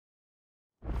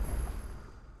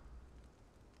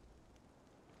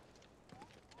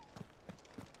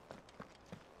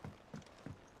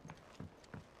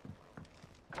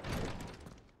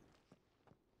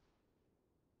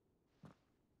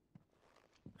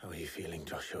How are you feeling,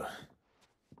 Joshua?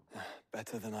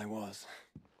 Better than I was.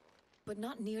 But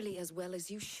not nearly as well as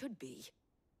you should be.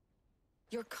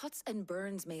 Your cuts and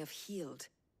burns may have healed,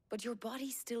 but your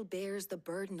body still bears the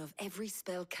burden of every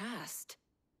spell cast.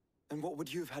 And what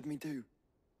would you have had me do?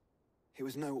 It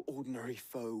was no ordinary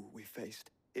foe we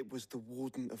faced. It was the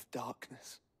Warden of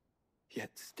Darkness. Yet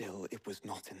still, it was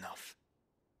not enough.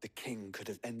 The king could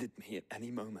have ended me at any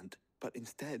moment, but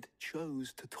instead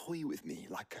chose to toy with me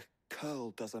like a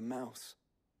curl does a mouse.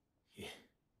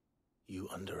 You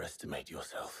underestimate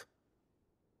yourself.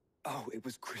 Oh, it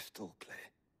was crystal clear.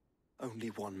 Only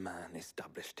one man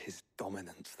established his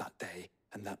dominance that day,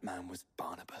 and that man was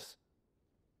Barnabas.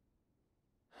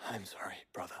 I'm sorry,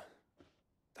 brother.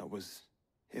 That was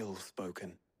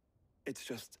ill-spoken. It's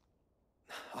just,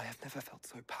 I have never felt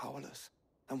so powerless.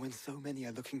 And when so many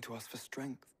are looking to us for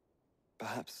strength,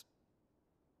 perhaps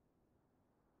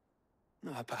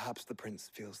the prince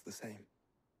feels the same.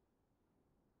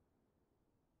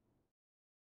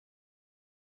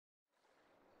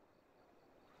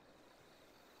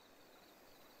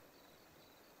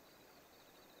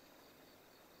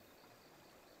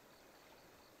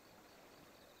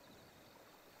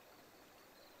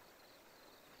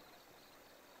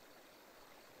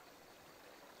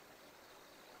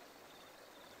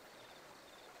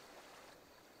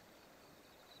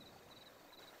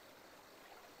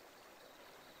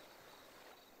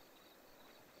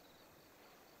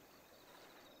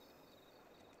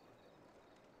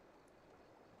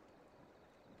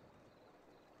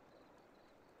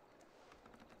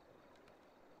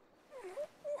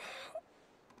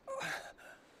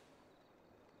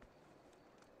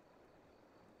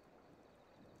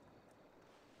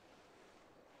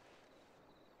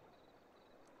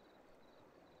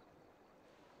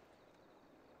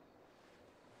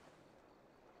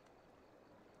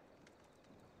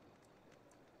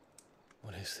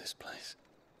 What is this place?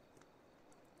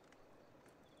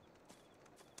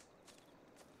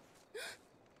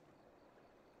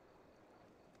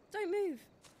 Don't move!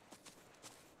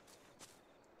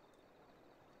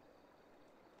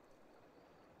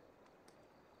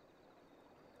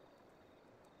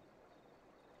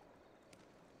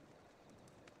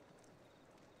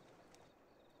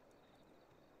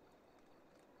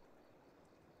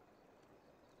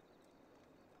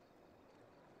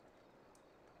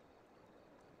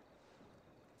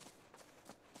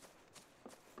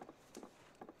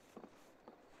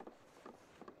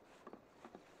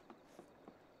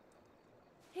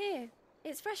 Here,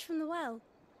 it's fresh from the well.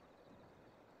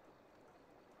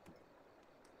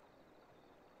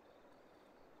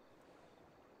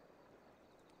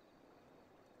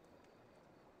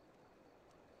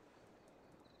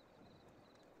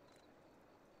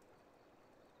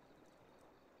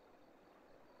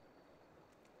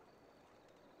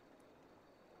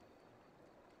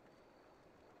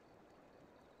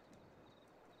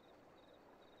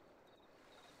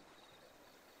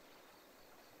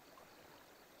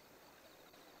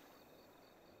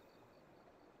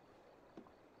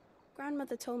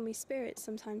 Grandmother told me spirits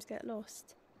sometimes get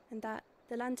lost, and that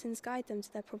the lanterns guide them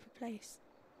to their proper place.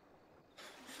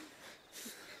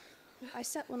 I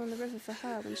set one on the river for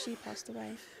her when she passed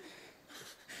away.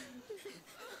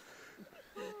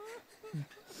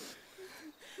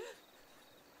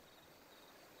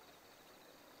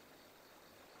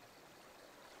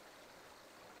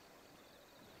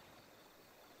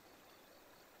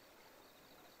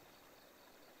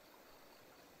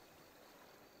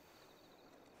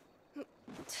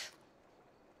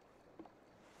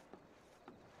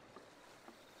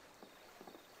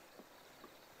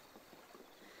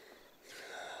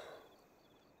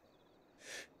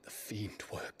 The fiend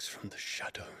works from the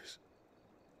shadows.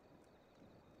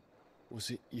 Was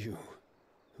it you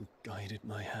who guided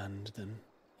my hand, then,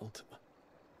 Ultima?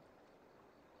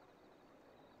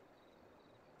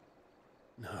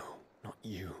 No, not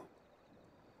you.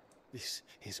 This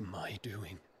is my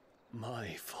doing,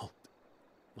 my fault,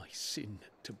 my sin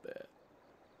to bear.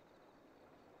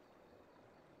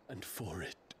 And for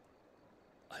it,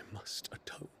 I must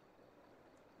atone.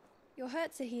 Your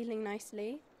hurts are healing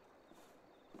nicely.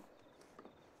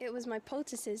 It was my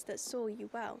poultices that saw you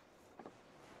well.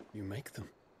 You make them?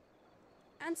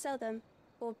 And sell them,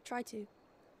 or try to.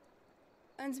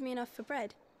 Earns me enough for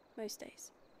bread, most days.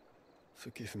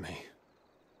 Forgive me.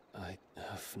 I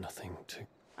have nothing to...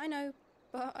 I know,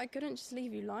 but I couldn't just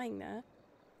leave you lying there.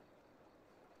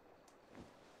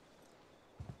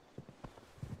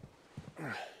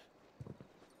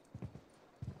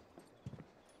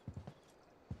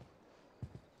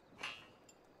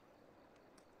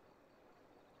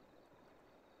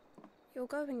 You're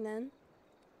going then?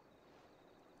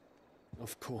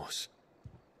 Of course.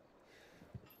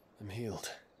 I'm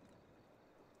healed.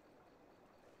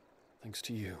 Thanks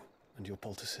to you and your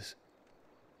poultices.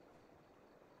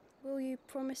 Will you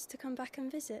promise to come back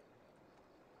and visit?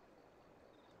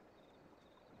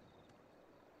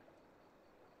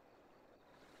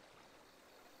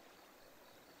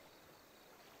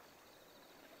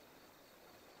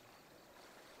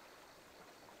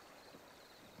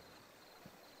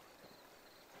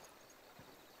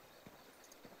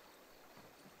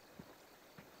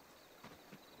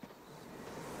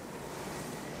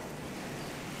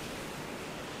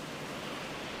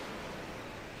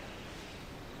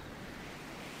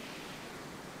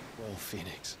 Well,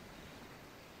 Phoenix,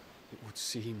 it would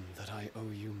seem that I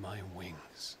owe you my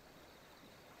wings.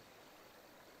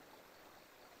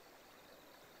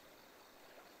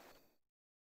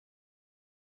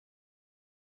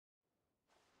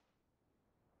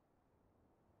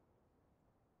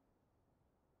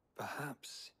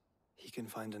 Perhaps he can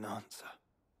find an answer.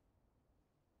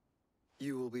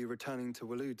 You will be returning to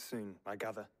Waloed soon, I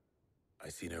gather. I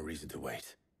see no reason to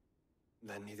wait.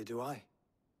 Then neither do I.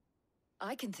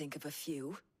 I can think of a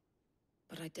few,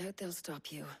 but I doubt they'll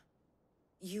stop you.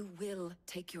 You will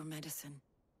take your medicine.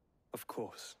 Of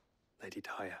course, Lady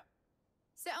Tyre.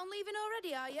 Set on leaving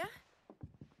already, are ya?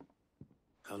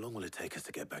 How long will it take us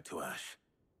to get back to Ash?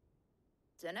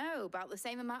 Dunno, about the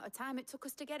same amount of time it took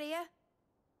us to get here.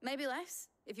 Maybe less,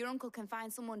 if your uncle can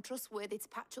find someone trustworthy to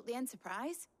patch up the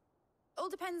Enterprise. All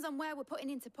depends on where we're putting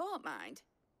into port, mind.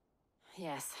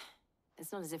 Yes.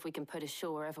 It's not as if we can put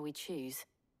ashore wherever we choose.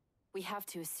 We have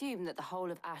to assume that the whole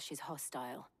of Ash is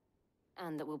hostile,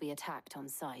 and that we'll be attacked on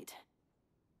sight.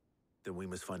 Then we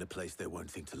must find a place they won't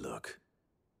think to look.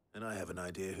 And I have an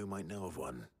idea who might know of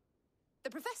one. The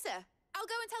Professor! I'll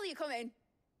go and tell you coming!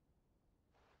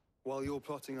 While you're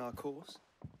plotting our course,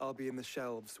 I'll be in the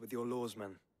shelves with your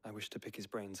lawsman. I wish to pick his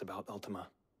brains about Ultima.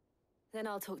 Then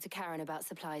I'll talk to Karen about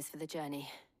supplies for the journey.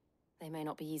 They may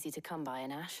not be easy to come by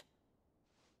in Ash.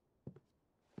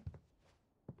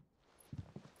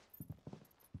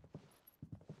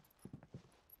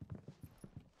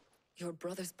 Your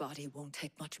brother's body won't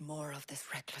take much more of this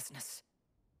recklessness.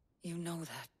 You know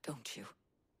that, don't you?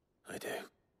 I do.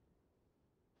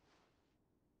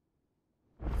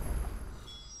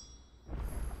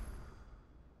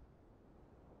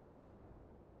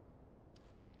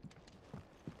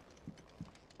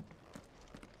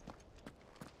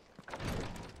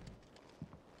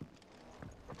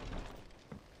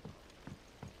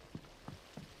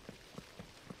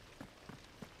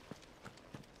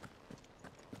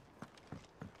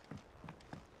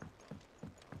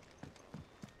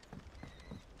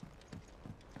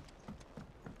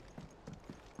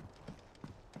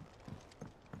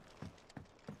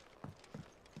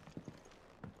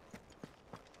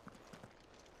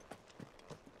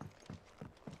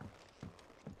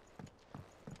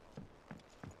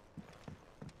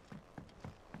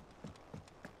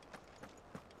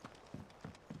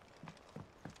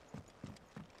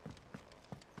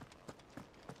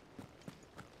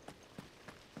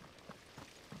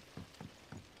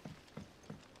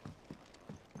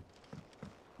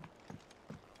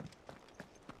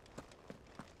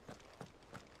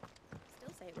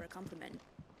 Still say it were a compliment.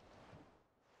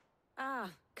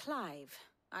 Ah, Clive.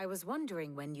 I was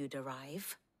wondering when you'd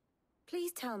arrive.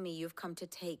 Please tell me you've come to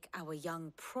take our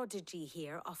young prodigy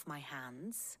here off my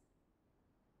hands.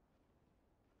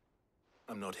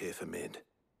 I'm not here for Mid.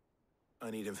 I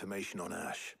need information on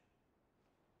Ash.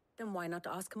 Then why not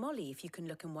ask Molly if you can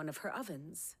look in one of her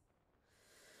ovens?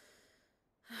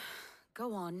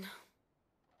 Go on.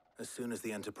 As soon as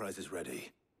the Enterprise is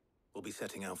ready, we'll be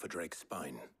setting out for Drake's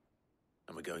Spine.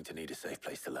 And we're going to need a safe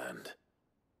place to land.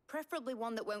 Preferably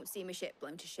one that won't see my ship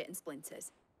blown to shit and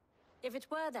splinters. If it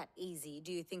were that easy,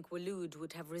 do you think Waloed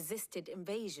would have resisted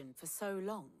invasion for so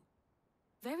long?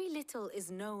 Very little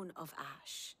is known of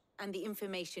Ash, and the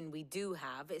information we do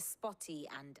have is spotty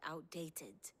and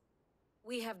outdated.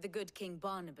 We have the good King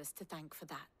Barnabas to thank for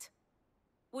that.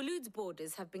 Waloed's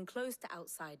borders have been closed to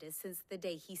outsiders since the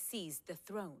day he seized the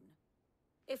throne.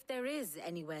 If there is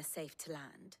anywhere safe to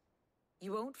land,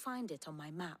 you won't find it on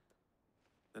my map.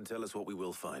 Then tell us what we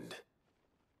will find.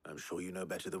 I'm sure you know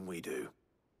better than we do.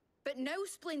 But no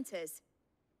splinters!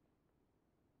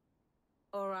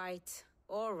 All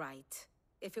right,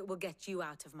 if it will get you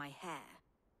out of my hair.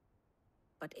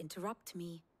 But interrupt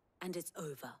me, and it's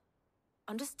over.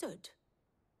 Understood?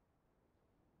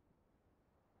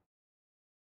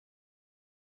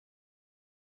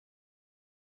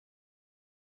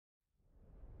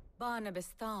 Barnabas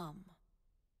Tharm,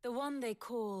 the one they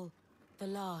call the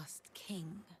Last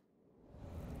King.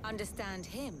 Understand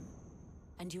him,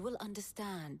 and you will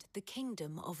understand the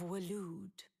kingdom of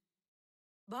Waloed.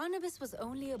 Barnabas was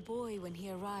only a boy when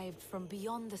he arrived from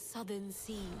beyond the southern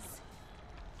seas,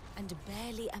 and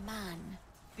barely a man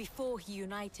before he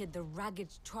united the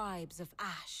ragged tribes of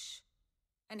Ash.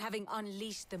 And having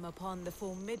unleashed them upon the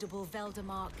formidable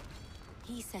Veldemark,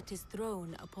 he set his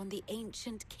throne upon the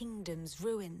ancient kingdom's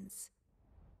ruins.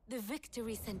 The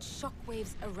victory sent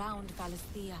shockwaves around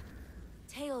Valisthea,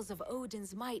 tales of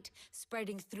Odin's might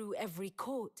spreading through every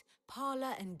court,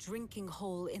 parlor, and drinking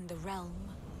hole in the realm.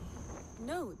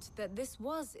 Note that this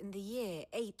was in the year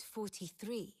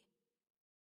 843,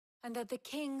 and that the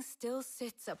king still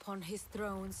sits upon his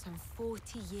throne some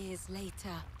 40 years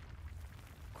later,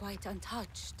 quite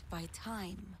untouched by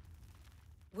time.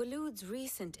 Waloed's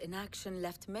recent inaction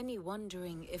left many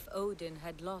wondering if Odin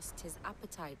had lost his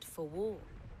appetite for war.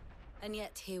 And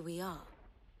yet here we are.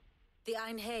 The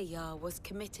Einherjar was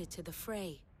committed to the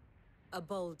fray, a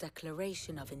bold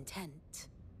declaration of intent.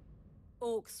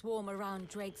 Orcs swarm around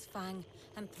Drake's Fang,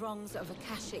 and throngs of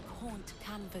Akashic haunt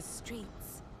Canva's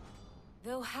streets.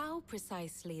 Though how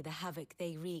precisely the havoc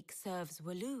they wreak serves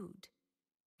Waloed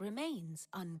remains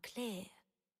unclear.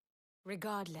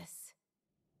 Regardless,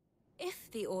 if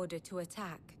the order to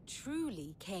attack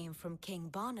truly came from King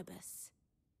Barnabas,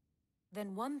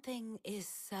 then one thing is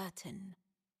certain.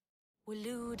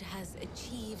 Waloed has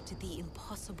achieved the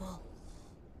impossible,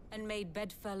 and made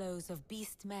bedfellows of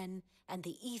beastmen and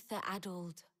the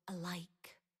ether-addled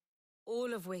alike.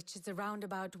 All of which is a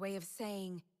roundabout way of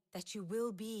saying that you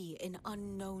will be in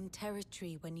unknown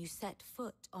territory when you set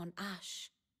foot on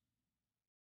Ash.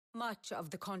 Much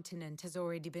of the continent has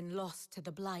already been lost to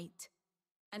the Blight,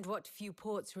 and what few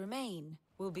ports remain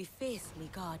will be fiercely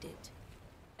guarded.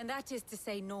 And that is to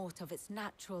say naught of its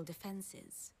natural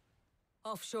defenses.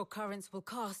 Offshore currents will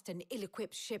cast an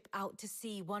ill-equipped ship out to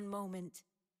sea one moment,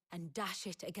 and dash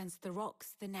it against the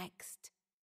rocks the next.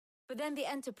 But then the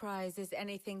Enterprise is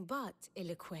anything but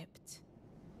ill-equipped,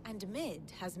 and Mid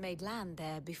has made land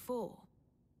there before.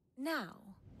 Now,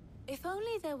 if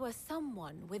only there were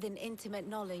someone with an intimate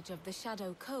knowledge of the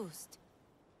Shadow Coast,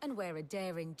 and where a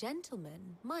daring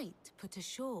gentleman might put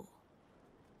ashore.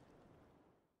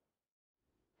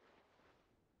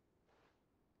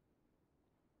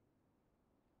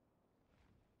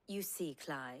 You see,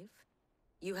 Clive,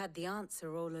 you had the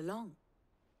answer all along.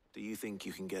 Do you think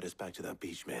you can get us back to that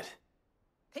beach, Mid?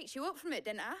 Picked you up from it,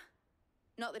 didn't I?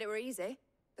 Not that it were easy.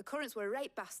 The currents were a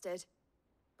right bastard.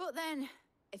 But then,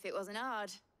 if it wasn't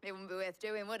hard, it wouldn't be worth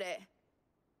doing, would it?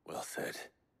 Well said.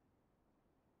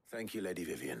 Thank you, Lady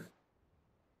Vivian.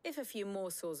 If a few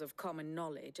morsels of common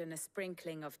knowledge and a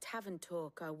sprinkling of tavern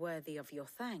talk are worthy of your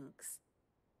thanks,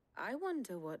 I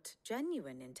wonder what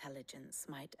genuine intelligence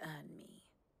might earn me.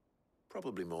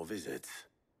 Probably more visits.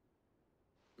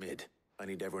 Mid, I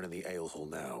need everyone in the ale hall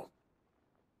now.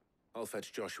 I'll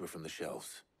fetch Joshua from the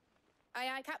shelves. Aye,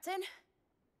 aye, Captain.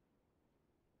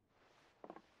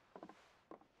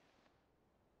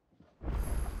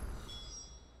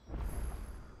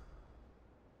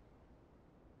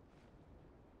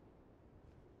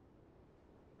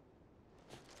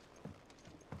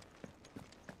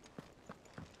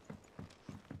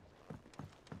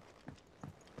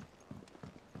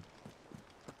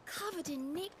 Covered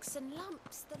in nicks and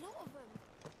lumps, the lot of them.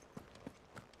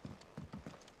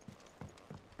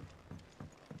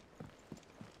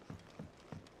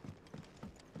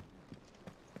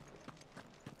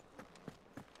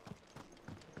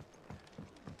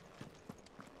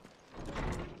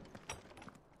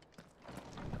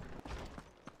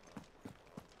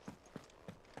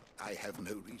 I have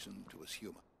no reason to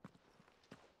assume.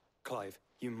 Clive,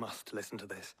 you must listen to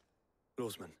this.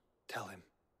 Lawsman, tell him.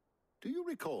 Do you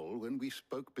recall when we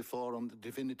spoke before on the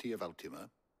divinity of Ultima?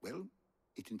 Well,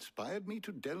 it inspired me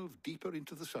to delve deeper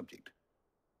into the subject.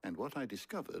 And what I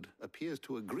discovered appears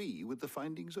to agree with the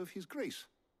findings of His Grace.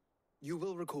 You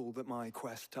will recall that my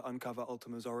quest to uncover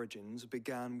Ultima's origins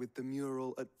began with the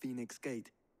mural at Phoenix Gate.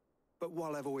 But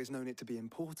while I've always known it to be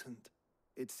important,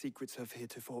 its secrets have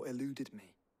heretofore eluded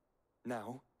me.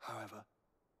 Now, however,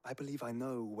 I believe I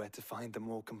know where to find the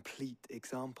more complete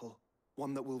example.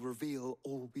 One that will reveal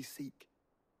all we seek.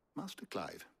 Master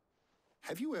Clive,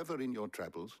 have you ever in your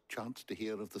travels chanced to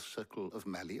hear of the Circle of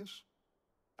Malleus?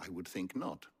 I would think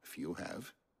not, if you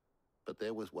have. But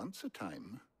there was once a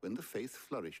time when the faith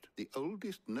flourished, the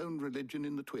oldest known religion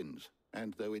in the Twins,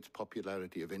 and though its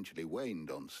popularity eventually waned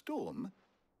on Storm,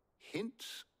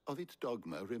 hints of its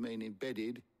dogma remain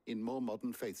embedded in more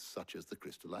modern faiths such as the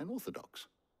Crystalline Orthodox.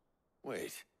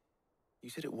 Wait, you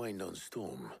said it waned on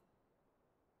Storm.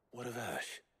 What of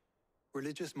Ash?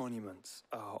 Religious monuments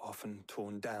are often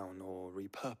torn down or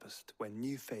repurposed when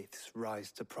new faiths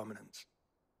rise to prominence.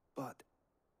 But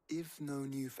if no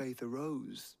new faith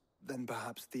arose, then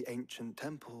perhaps the ancient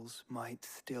temples might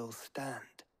still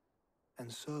stand. And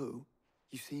so,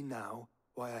 you see now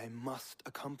why I must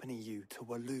accompany you to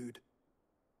Waloed.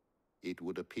 It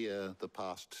would appear the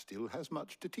past still has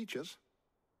much to teach us,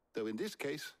 though in this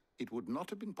case, it would not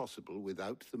have been possible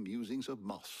without the musings of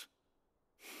Moss.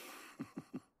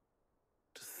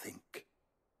 To think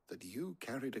that you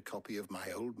carried a copy of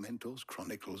my old mentor's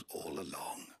chronicles all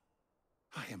along.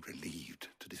 I am relieved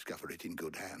to discover it in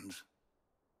good hands.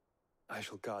 I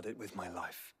shall guard it with my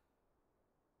life.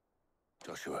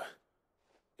 Joshua,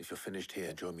 if you're finished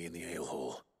here, join me in the ale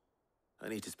hall. I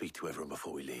need to speak to everyone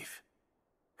before we leave.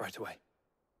 Right away.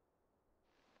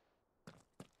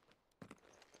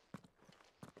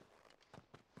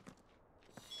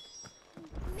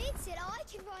 Mid said I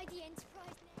could ride the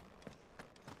Enterprise now.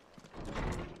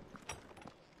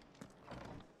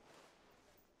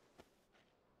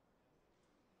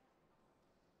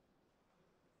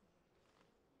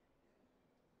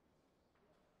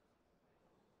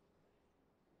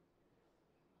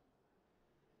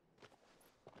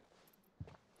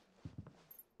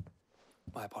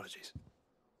 My apologies.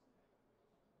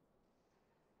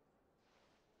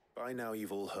 By now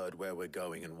you've all heard where we're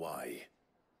going and why.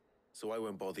 So I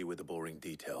won't bother you with the boring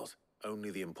details,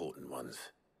 only the important ones.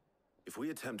 If we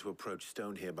attempt to approach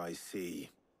Stone here by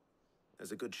sea,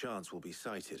 there's a good chance we'll be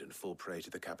sighted and fall prey to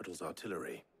the capital's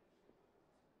artillery.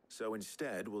 So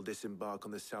instead, we'll disembark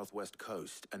on the southwest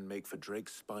coast and make for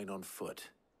Drake's Spine on foot.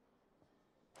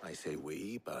 I say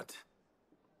we, but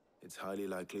it's highly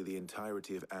likely the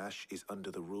entirety of Ash is under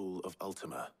the rule of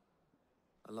Ultima.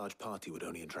 A large party would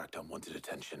only attract unwanted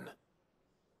attention,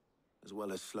 as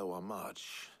well as slow our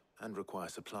march and require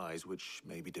supplies which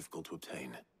may be difficult to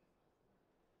obtain.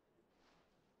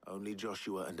 Only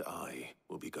Joshua and I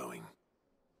will be going.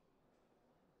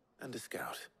 And a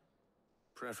scout.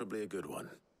 Preferably a good one.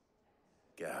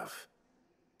 Gav,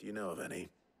 do you know of any?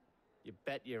 You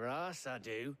bet your ass I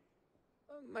do.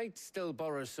 I might still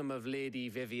borrow some of Lady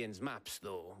Vivian's maps,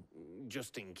 though,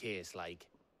 just in case, like.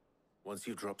 Once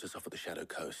you've dropped us off at the Shadow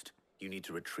Coast, you need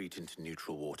to retreat into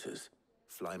neutral waters,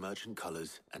 fly merchant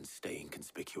colors, and stay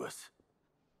inconspicuous.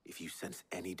 If you sense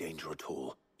any danger at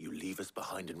all, you leave us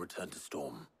behind and return to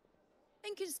Storm.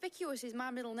 Inconspicuous is my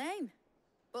middle name.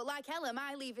 But like hell am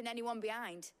I leaving anyone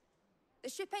behind. The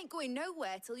ship ain't going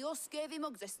nowhere till your scurvy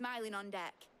mugs are smiling on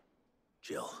deck.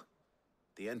 Jill,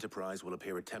 the Enterprise will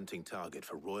appear a tempting target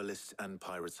for royalists and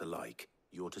pirates alike.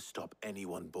 You're to stop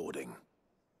anyone boarding.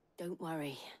 Don't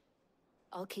worry.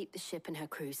 I'll keep the ship and her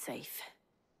crew safe.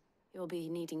 You'll be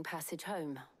needing passage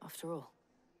home, after all.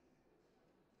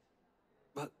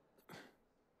 But...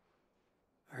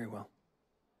 very well.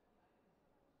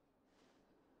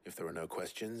 If there are no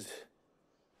questions,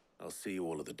 I'll see you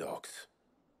all at the docks.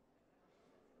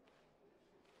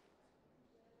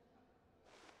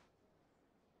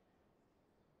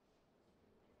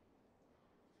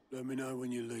 Let me know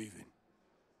when you're leaving.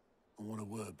 I want a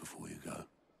word before you go.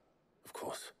 Of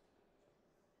course.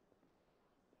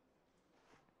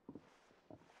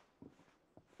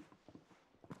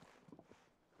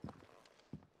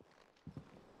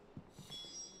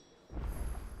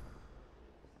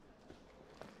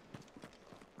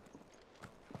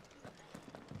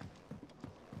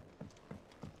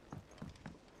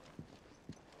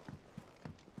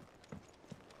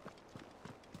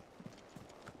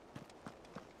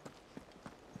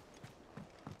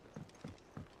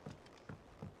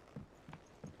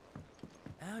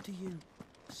 How do you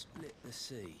split the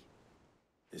sea?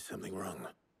 Is something wrong?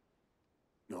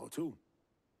 Not at all.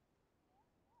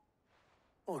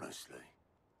 Honestly.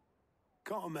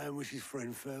 Can't a man wish his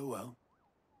friend farewell?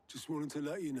 Just wanted to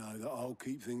let you know that I'll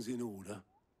keep things in order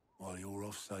while you're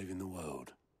off saving the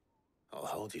world. I'll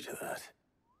hold you to that.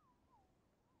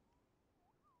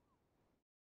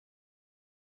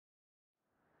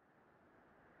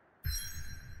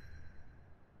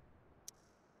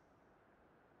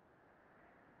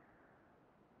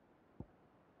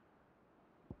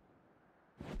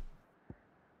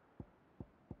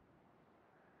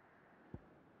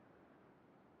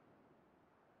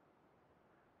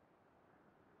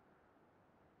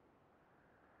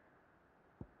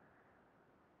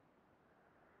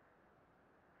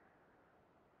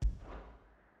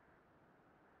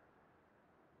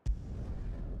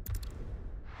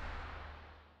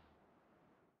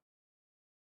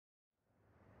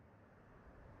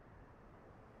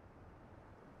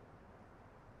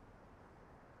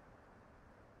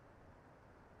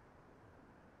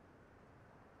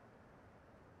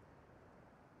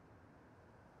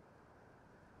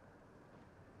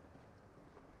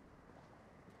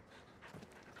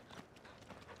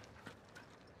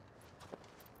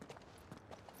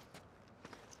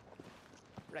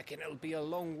 Reckon it'll be a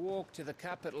long walk to the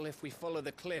capital if we follow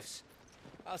the cliffs.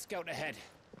 I'll scout ahead,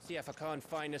 see if I can't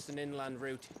find us an inland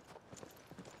route.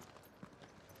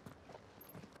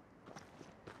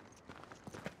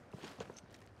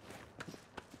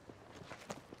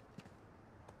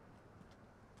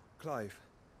 Clive.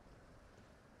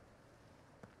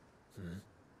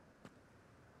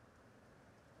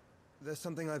 There's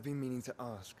something I've been meaning to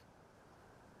ask.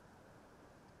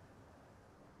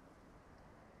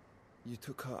 You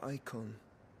took her icon,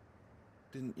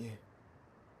 didn't you?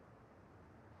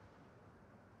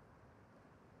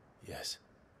 Yes,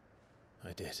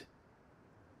 I did.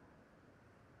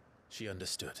 She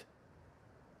understood.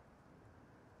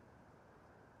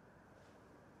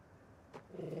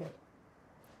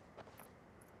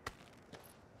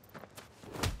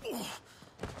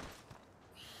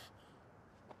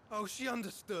 Oh, she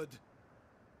understood.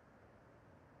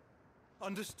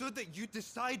 Understood that you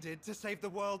decided to save the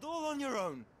world all on your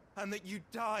own, and that you'd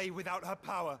die without her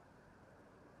power.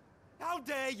 How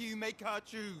dare you make her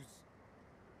choose?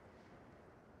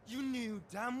 You knew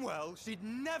damn well she'd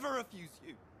never refuse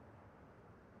you.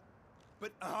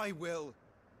 But I will.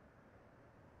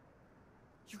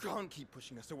 You can't keep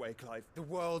pushing us away, Clive. The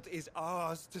world is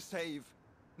ours to save,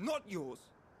 not yours.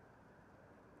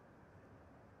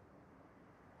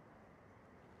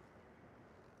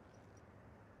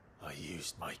 I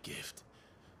used my gift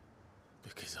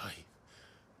because I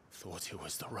thought it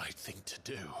was the right thing to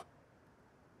do.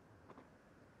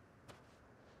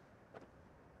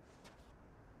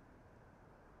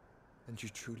 And you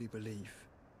truly believe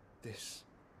this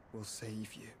will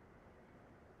save you?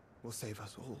 Will save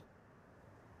us all?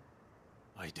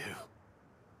 I do.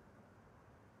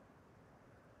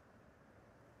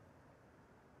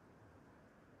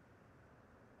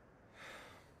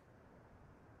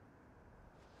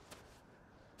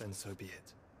 Then so be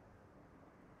it.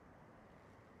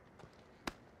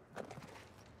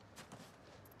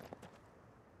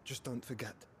 Just don't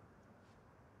forget,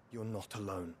 you're not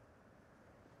alone.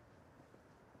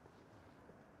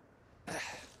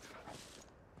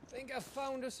 Think I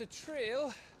found us a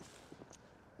trail.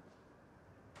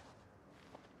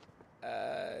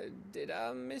 Did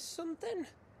I miss something?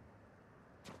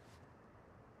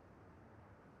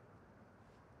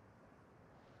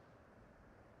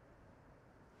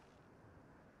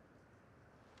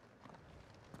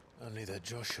 Only that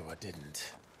Joshua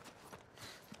didn't.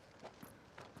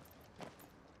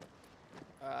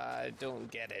 I don't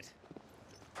get it.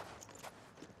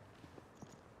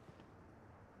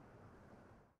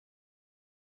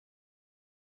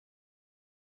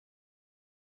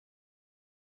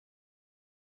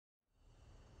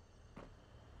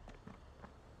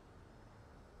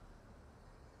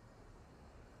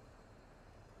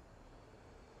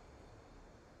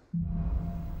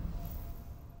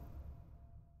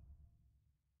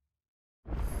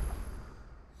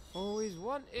 Always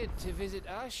wanted to visit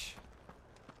Ash.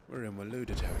 We're in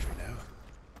Waluda territory now.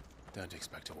 Don't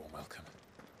expect a warm welcome.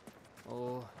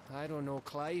 Oh, I don't know,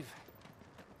 Clive.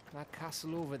 That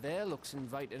castle over there looks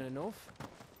inviting enough.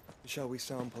 Shall we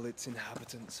sample its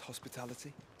inhabitants'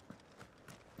 hospitality?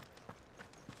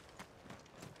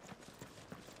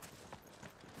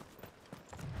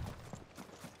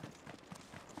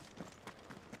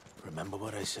 Remember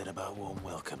what I said about warm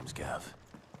welcomes, Gav?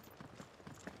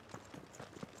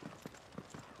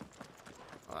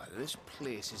 Oh, this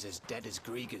place is as dead as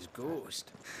Grieger's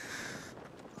ghost.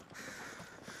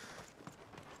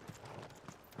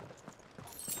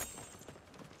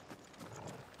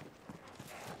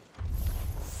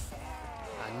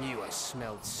 I knew I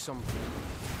smelled something.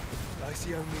 I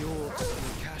see only orcs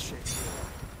and caches.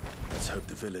 Let's hope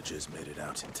the villagers made it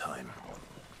out in time.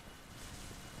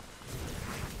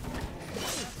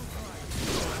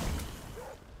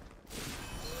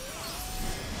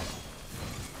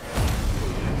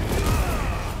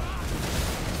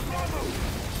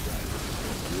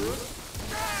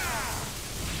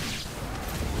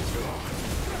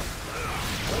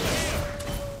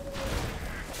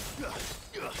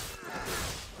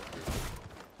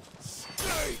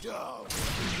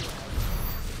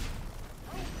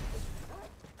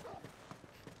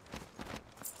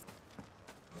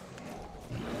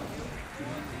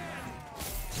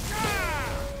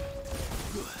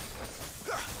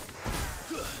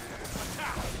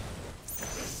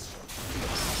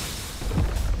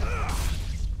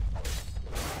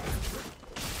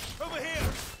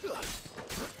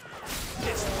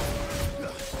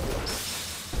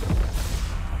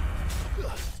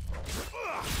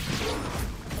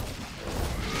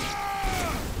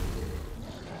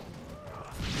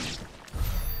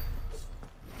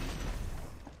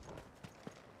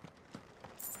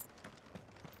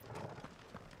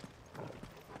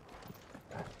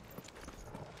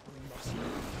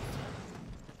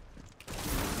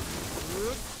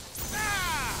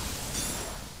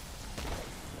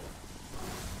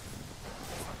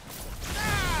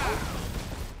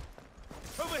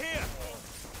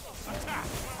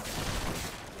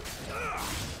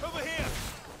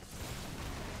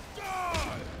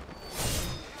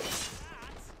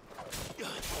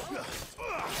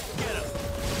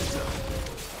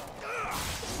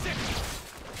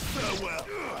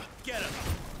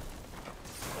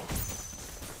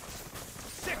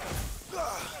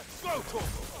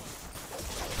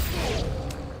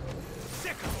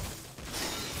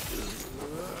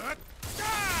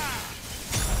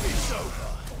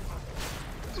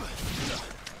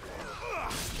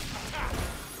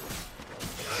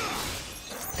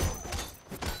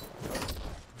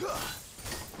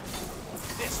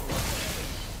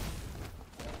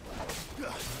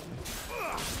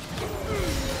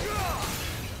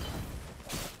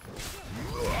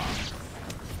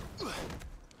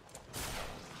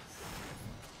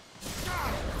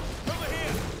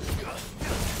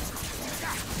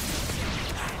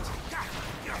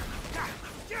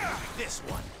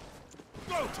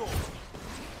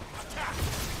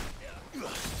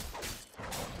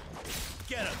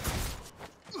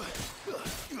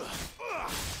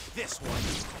 This one.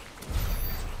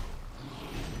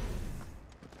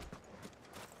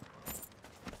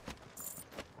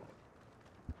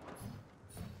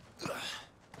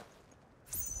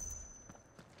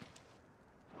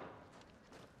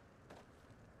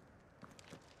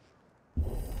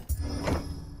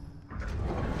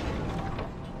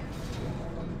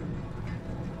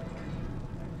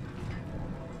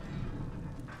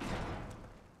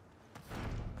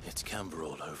 It's Canberra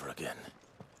all over again.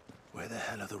 Where the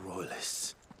hell are the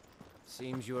Royalists?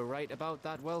 Seems you were right about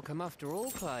that welcome after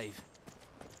all, Clive.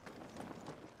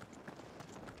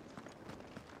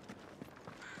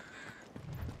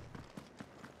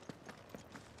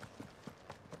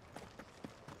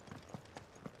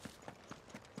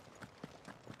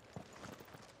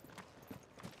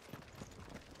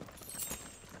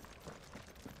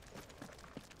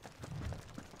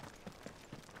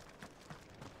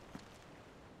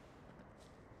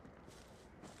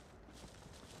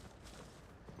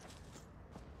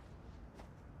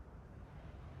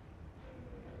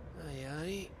 Aye,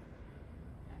 aye.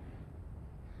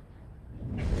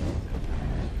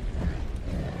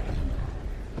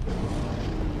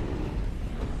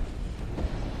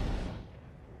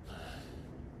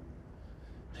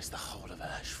 Is the whole of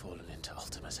Ash fallen into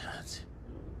Ultima's hands?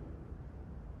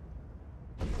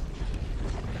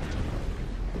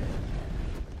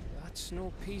 That's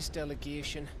no peace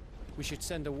delegation. We should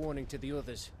send a warning to the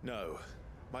others. No.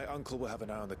 My uncle will have an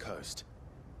eye on the coast.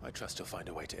 I trust he'll find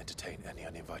a way to entertain any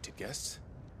uninvited guests.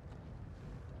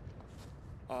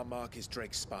 Our mark is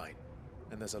Drake's Spine,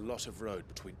 and there's a lot of road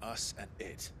between us and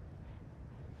it.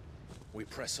 We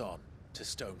press on to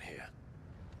Stone here.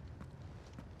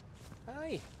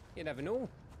 Aye, you never know.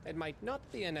 It might not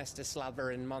be a nest of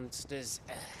slavering monsters.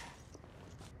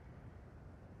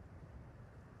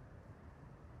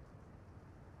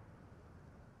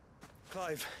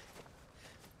 Clive,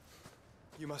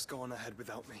 you must go on ahead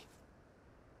without me.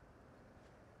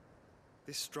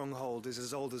 This stronghold is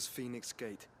as old as Phoenix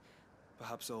Gate,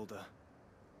 perhaps older.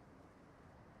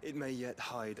 It may yet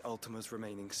hide Ultima's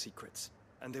remaining secrets,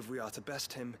 and if we are to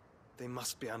best him, they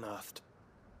must be unearthed.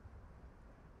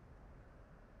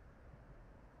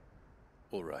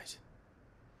 All right.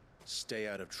 Stay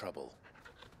out of trouble.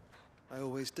 I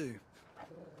always do.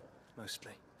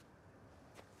 Mostly.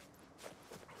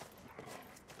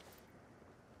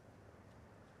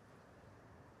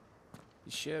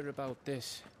 You sure about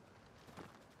this?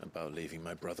 About leaving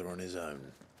my brother on his own.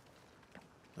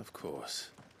 Of course.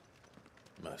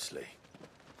 Mostly.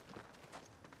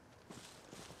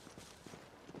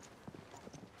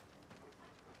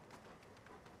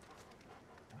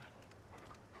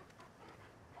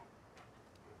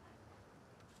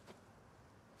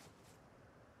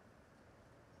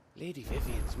 Lady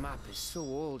Vivian's map is so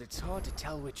old, it's hard to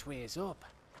tell which way is up.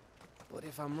 But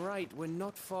if I'm right, we're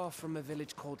not far from a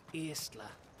village called Aistla.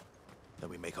 Then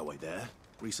we make our way there,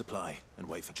 resupply, and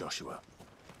wait for Joshua.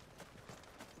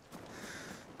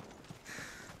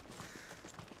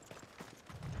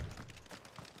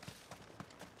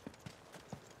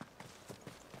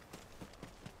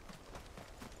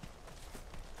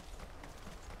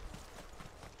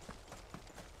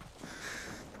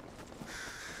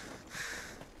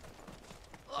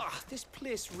 This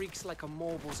place reeks like a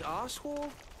mobile's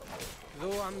arsehole.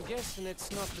 Though I'm guessing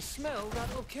it's not the smell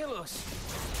that'll kill us.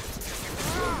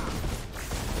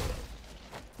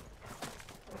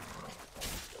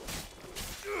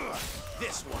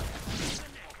 This one.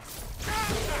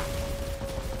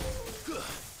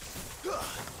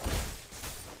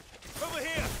 Over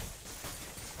here.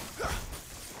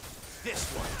 This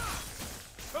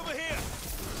one. Over here.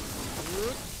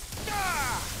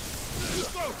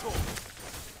 Go, Tor.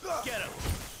 Get him!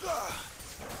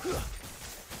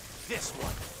 This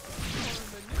one!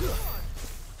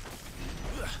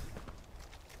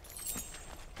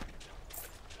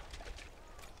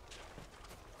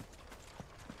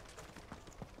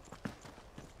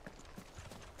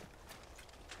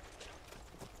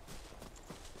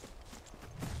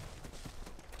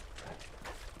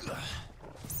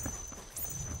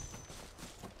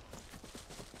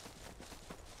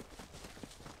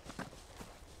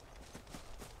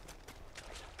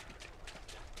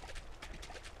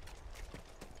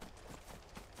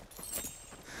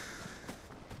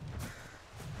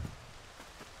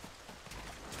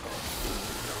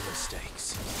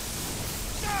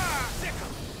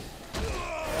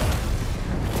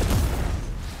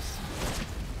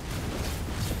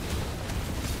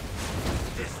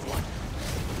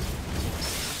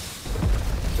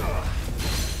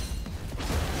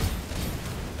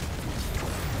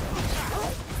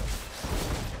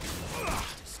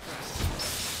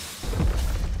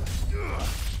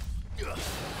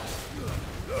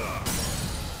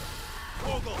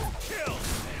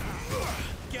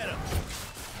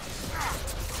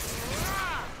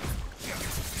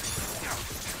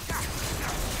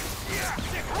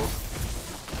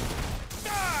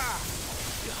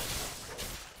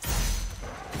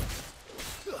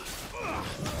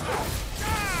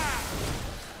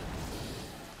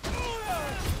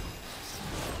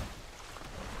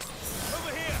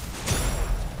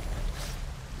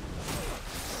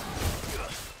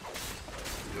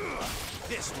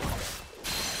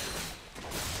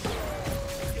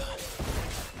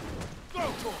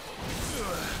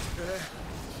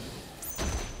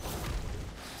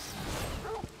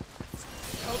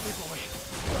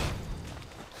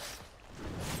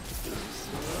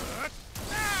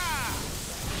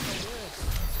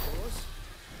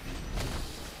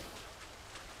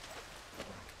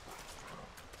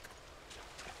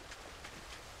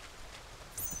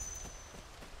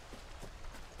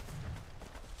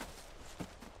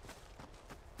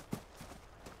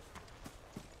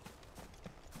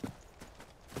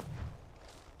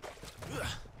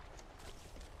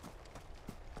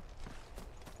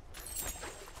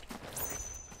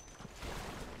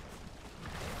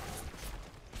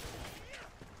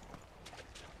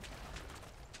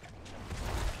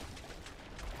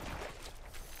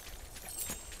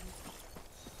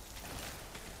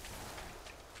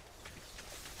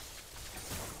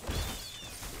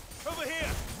 Over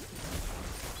here!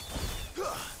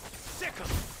 Sick 'em!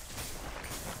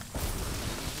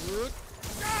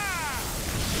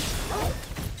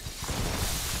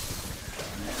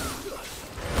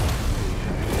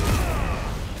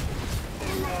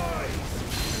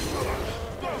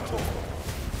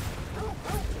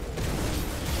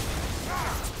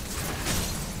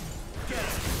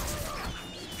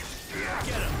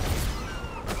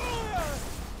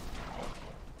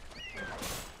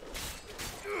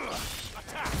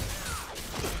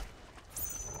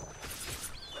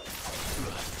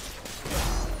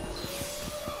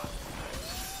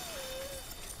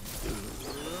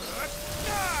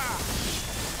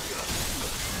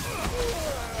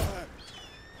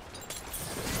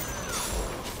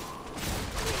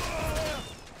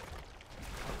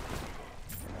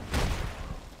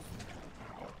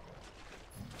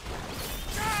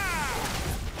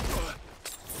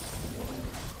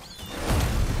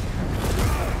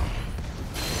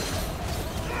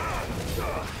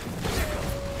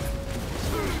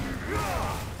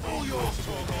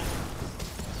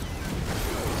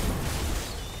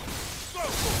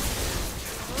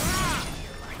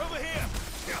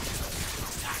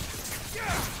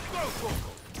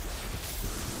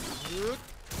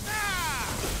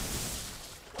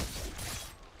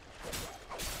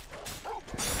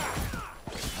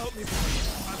 Help me,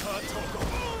 I'm hurt, Torgal.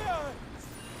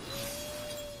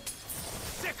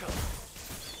 Sick 'em!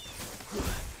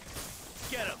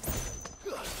 Get 'em!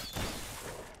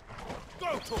 Go,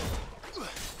 Torgal!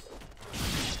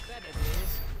 That it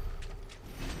is.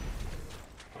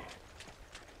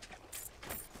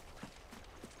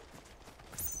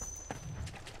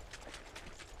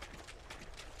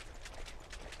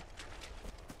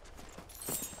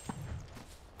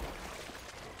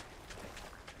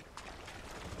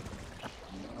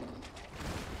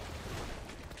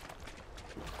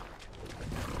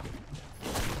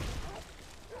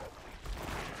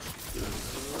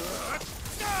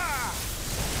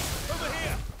 Over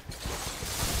here!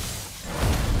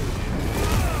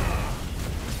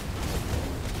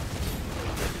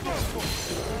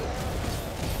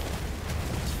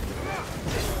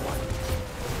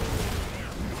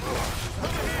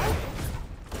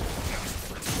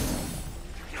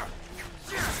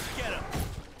 Get him!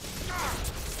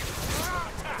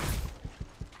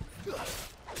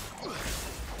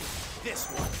 This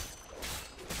one!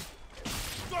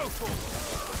 Go for it!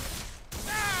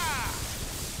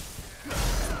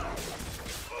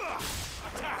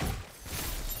 Attack!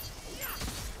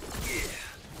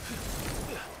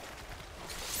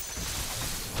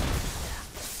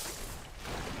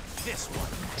 This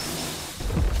one!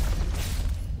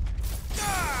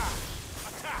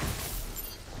 Attack!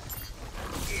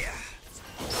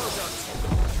 Well done.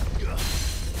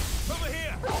 Over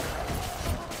here! Go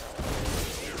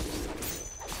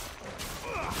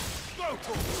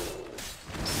for it!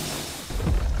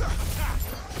 Attack!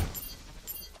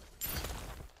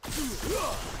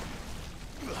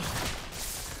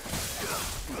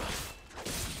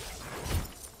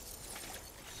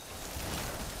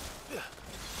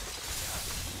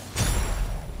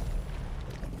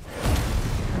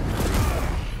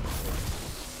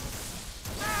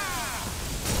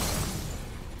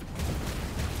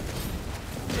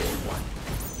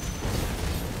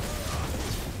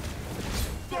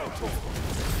 Go for it!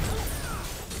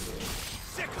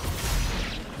 Sick 'em!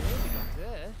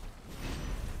 There.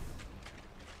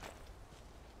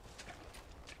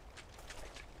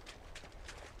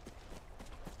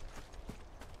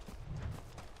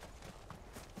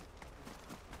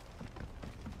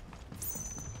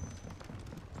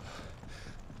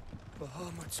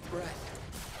 Bahamut's breath.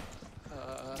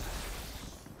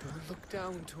 Don't look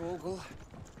down, Torgal.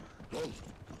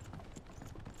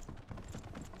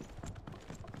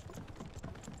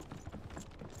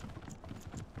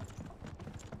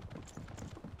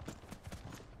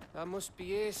 That must be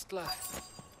Aistla.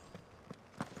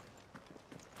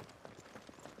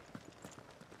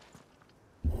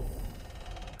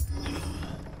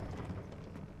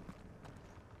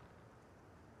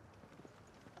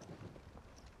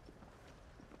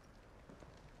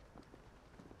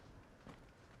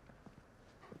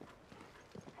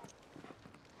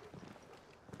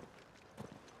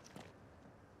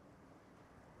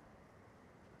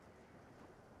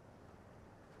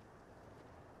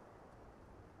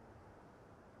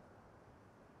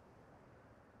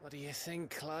 What do you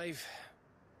think, Clive?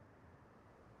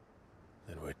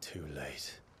 Then we're too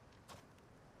late.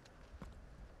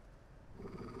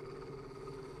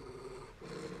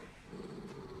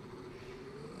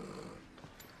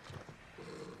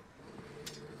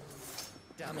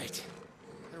 Damn it.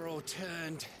 They're all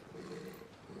turned.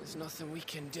 There's nothing we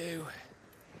can do.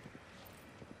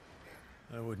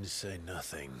 I wouldn't say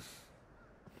nothing.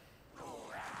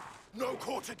 No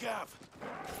quarter, Gav!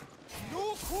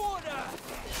 No quarter!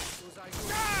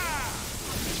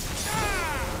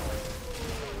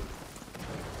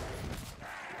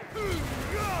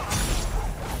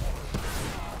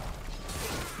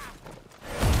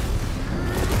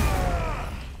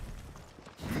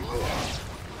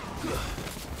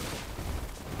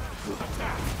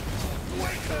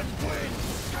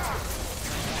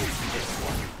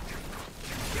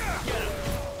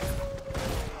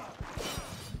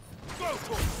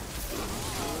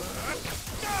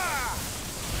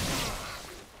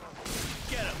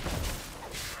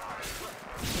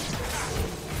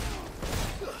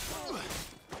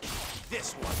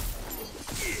 This one.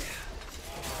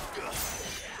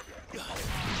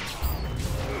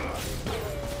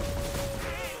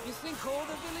 You think all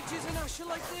the villages in Ash are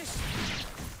like this?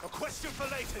 A question for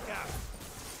later, Gav.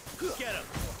 Get him!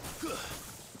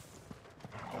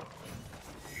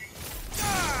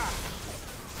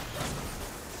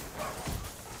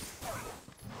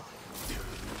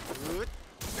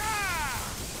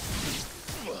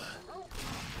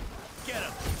 Get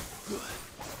him!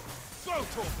 Go,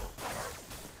 Torval!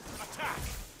 Attack!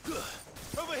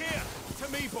 Over here! To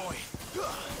me, boy!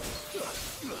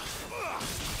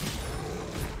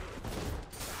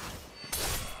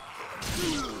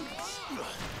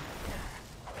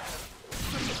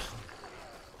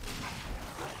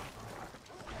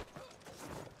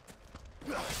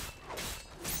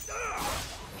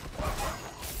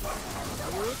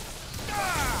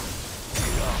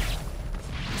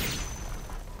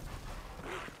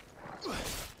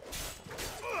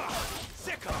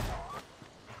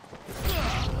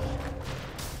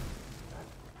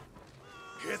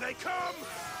 Here they come!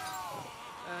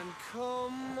 And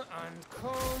come, and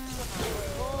come, and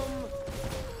come.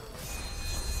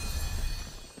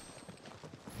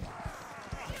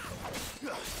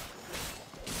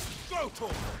 Go,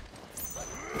 Torval!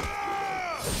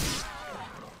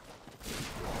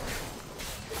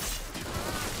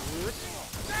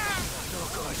 No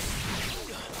good.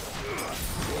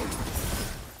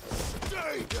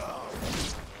 Stay down!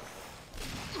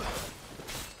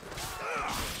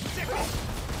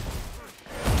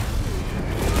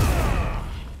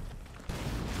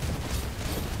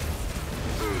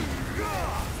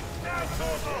 Now,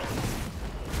 Torval!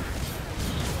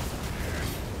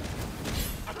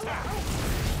 Attack!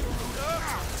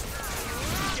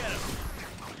 Get him!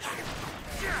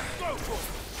 Go,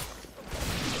 Torval!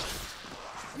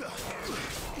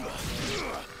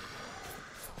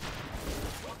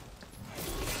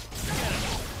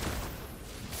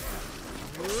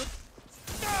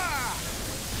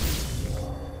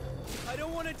 I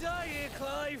don't want to die here,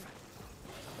 Clive.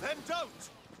 Then don't!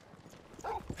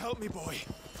 Help me, boy.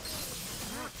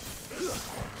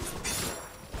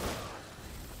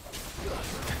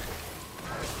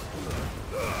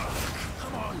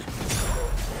 Come on!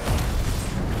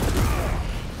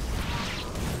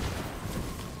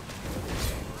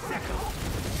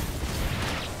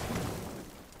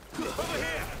 Over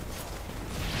here!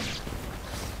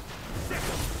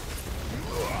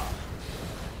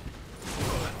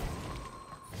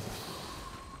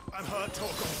 I'm hurt,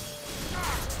 Torgal.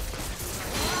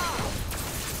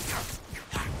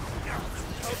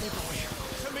 Help me, boy.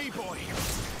 To me, boy.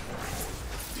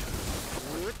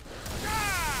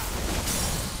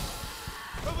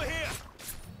 Over here!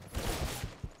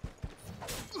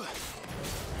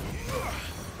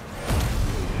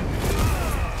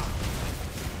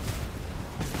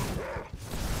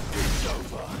 It's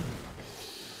over.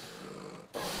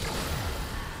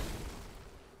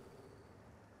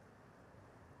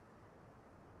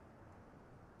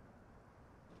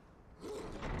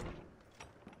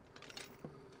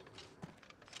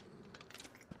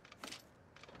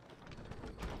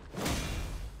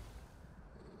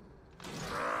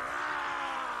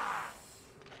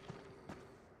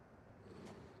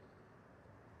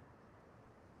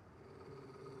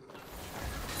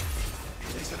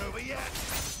 It isn't over yet.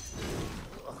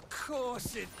 Of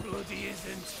course it bloody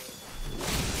isn't.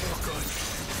 Oh, good.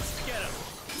 Get him.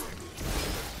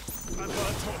 I'm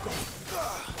hurt, Torgal.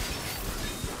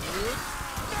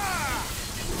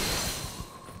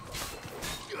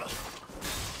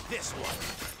 This one.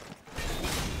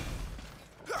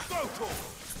 Go,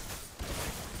 Torgal.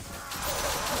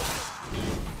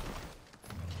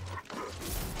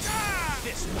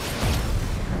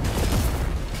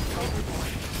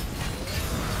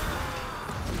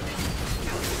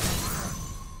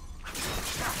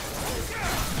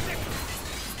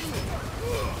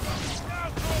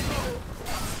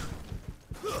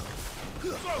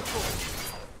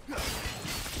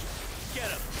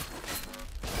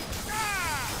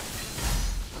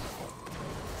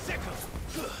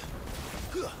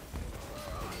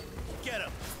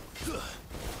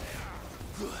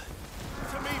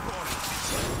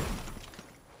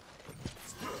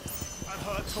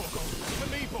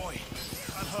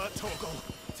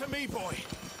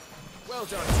 Well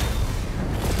done.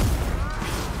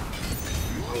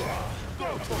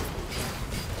 Go for it.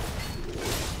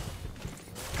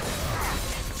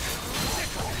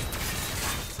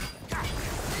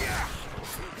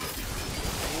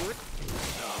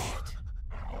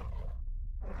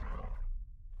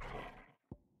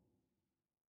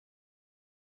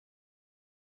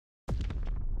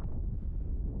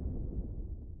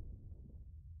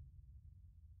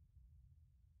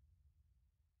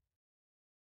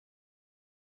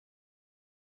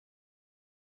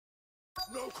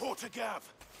 No quarter, Gav!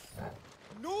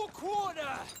 No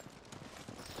quarter!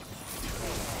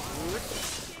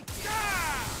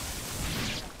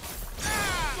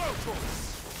 Go for it!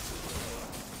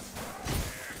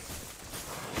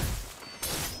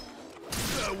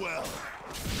 Farewell!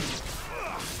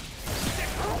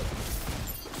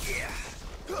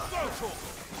 Go for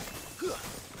it!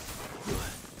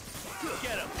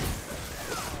 Get him!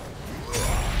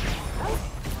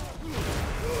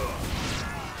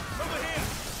 Over here!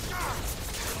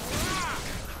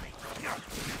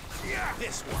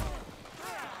 This one!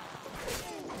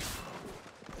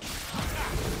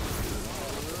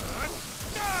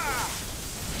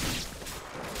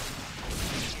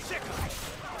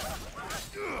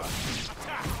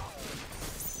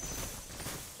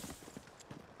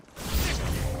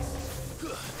 Do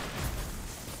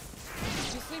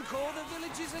you think all the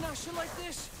villages in Ash are like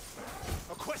this?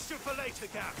 A question for later,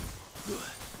 Gav.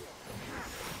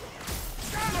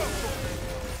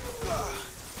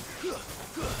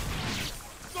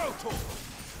 Go for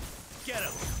it! Get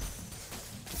him!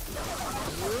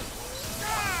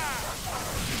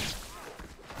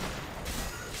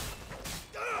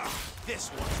 This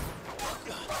one!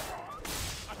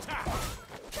 Attack! Go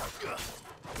for it!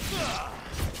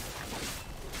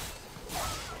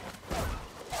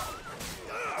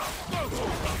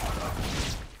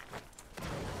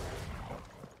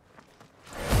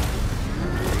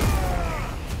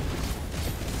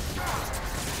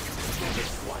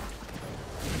 This one!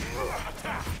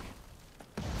 Attack!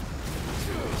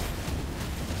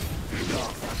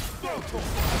 Go for it!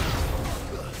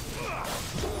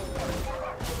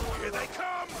 Here they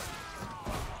come!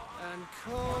 And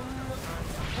come, and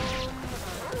come,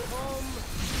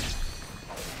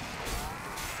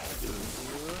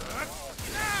 and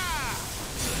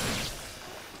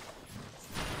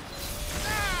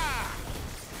come.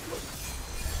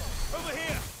 Over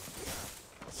here!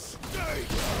 Stay!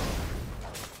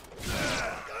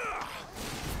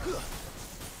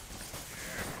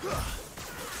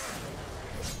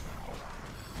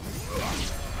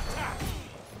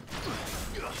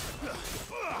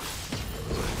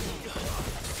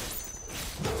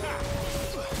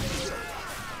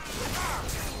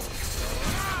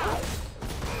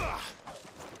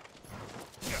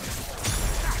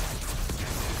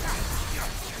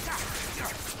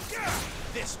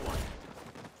 This one!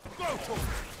 Go for it!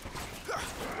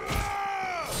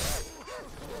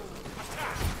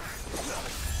 Attack!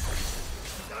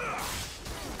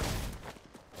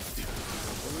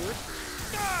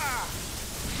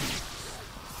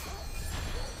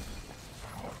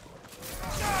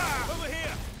 Over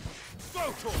here!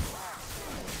 Go for it!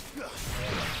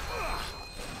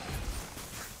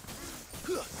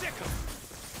 Sick him!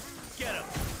 Get him!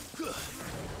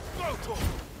 Go for it!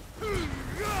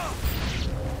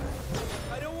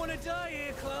 I don't want to die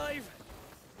here, Clive.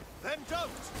 Then don't!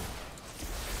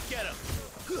 Get him!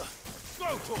 Go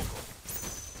for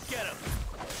it! Get him!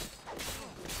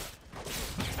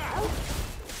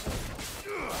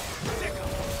 Sick him!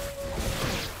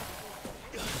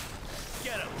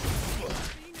 Get him!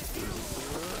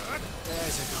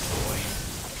 There's a good boy.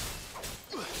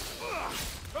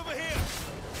 Over here!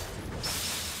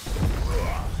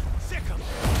 Sick him!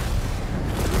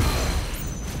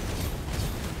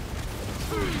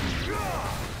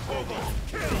 Hold on!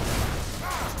 Kill!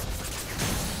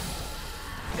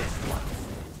 This one!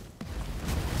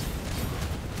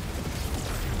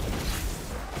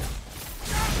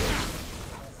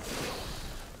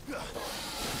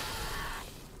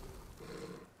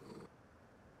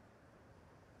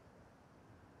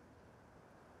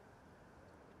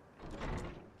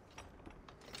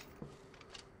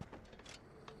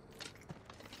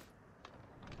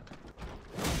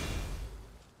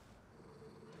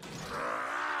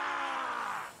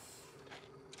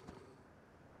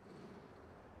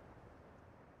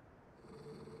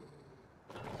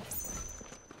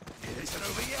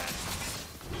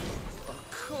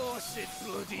 It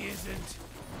bloody isn't.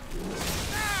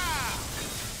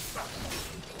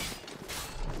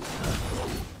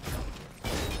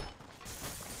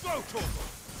 Go, Torgal!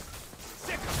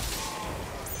 Sick him!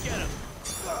 Get him!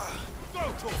 Go,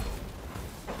 Torgal!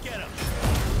 Get him!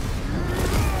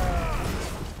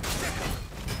 Sick him!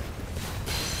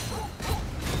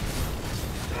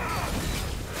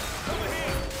 Over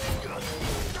here! Go,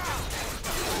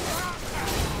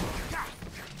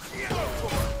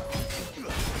 Torgal!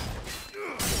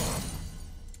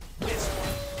 This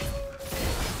one!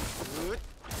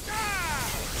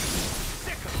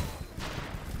 Sick him!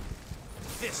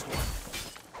 This one!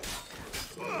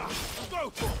 Go,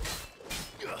 Torgal!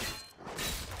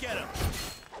 Get him!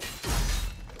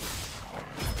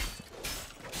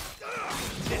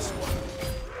 This one!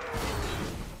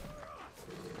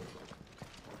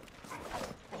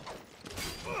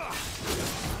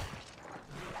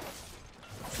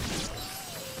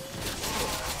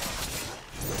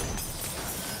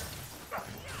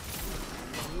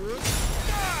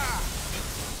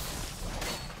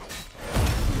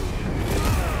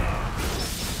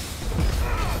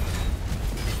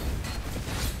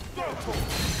 Go, Torgal!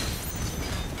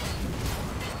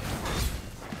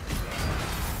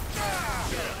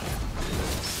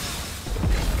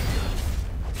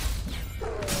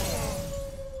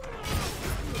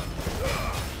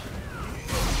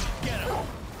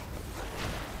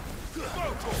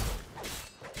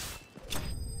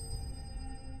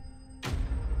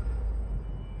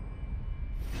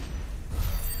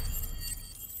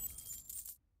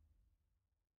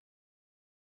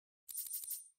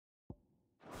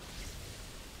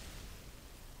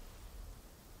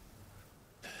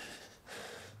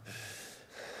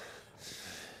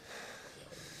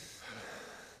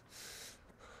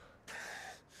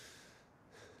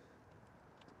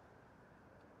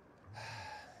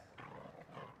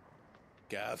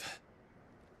 Gav.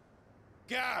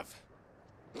 Gav!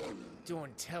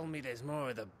 Don't tell me there's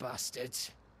more of the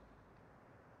bastards.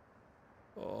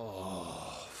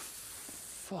 Oh,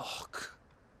 fuck.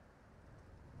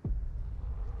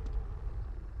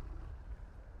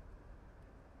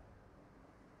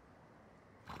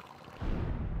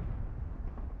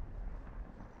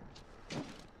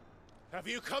 Have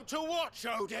you come to watch,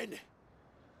 Odin?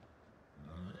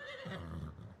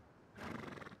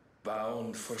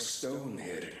 Bound for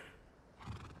Stonehill.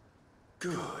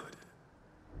 Good.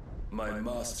 My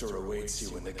master awaits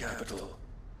you in the capital,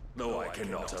 though I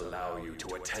cannot allow you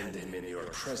to attend him in your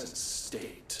present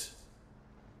state.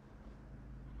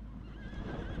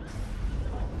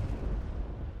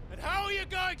 And how are you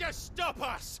going to stop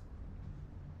us?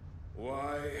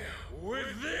 Why,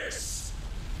 with this!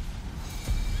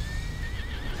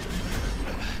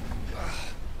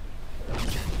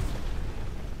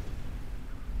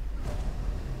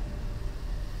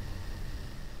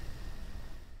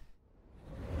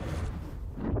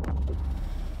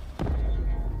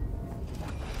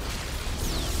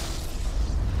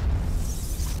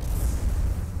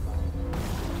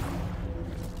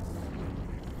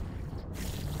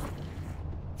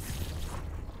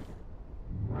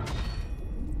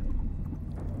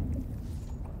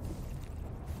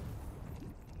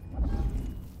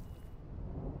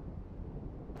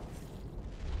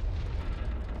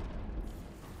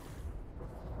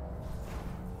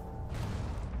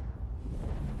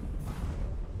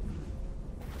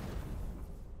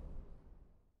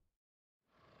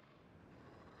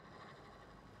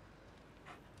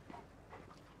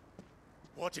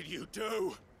 What did you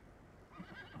do?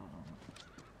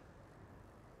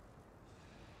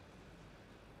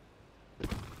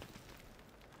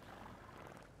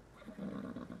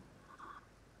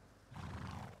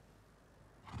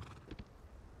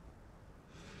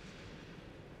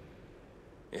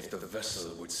 If the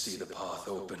vessel would see the path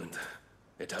opened,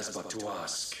 it has but to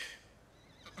ask.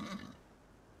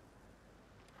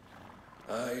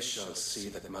 I shall see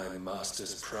that my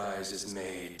master's prize is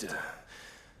made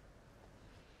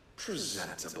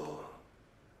presentable.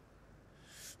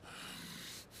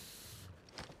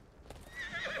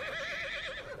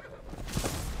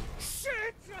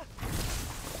 Shit!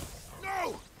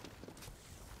 No!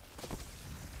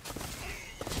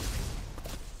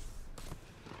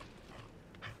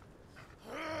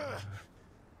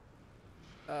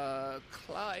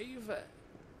 Clive,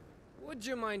 would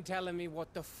you mind telling me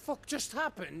what the fuck just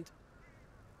happened?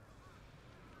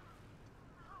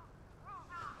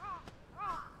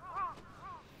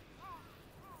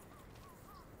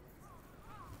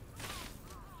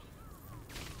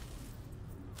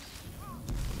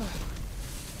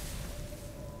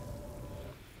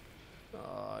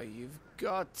 Oh, you've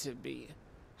got to be.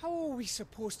 How are we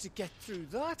supposed to get through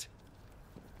that?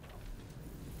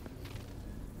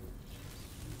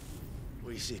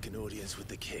 We seek an audience with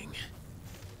the king.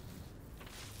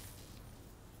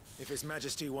 If His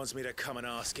Majesty wants me to come and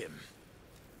ask him,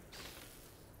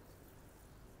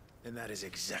 then that is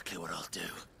exactly what I'll do.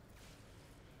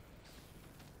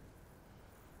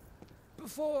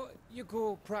 Before you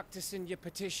go practicing your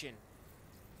petition,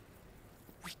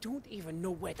 we don't even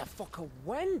know where the fucker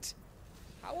went.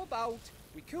 How about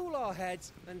we cool our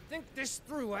heads and think this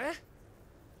through, eh?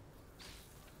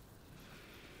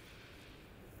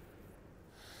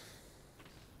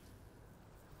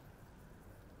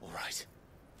 All right.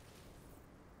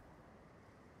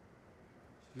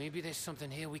 Maybe there's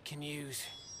something here we can use.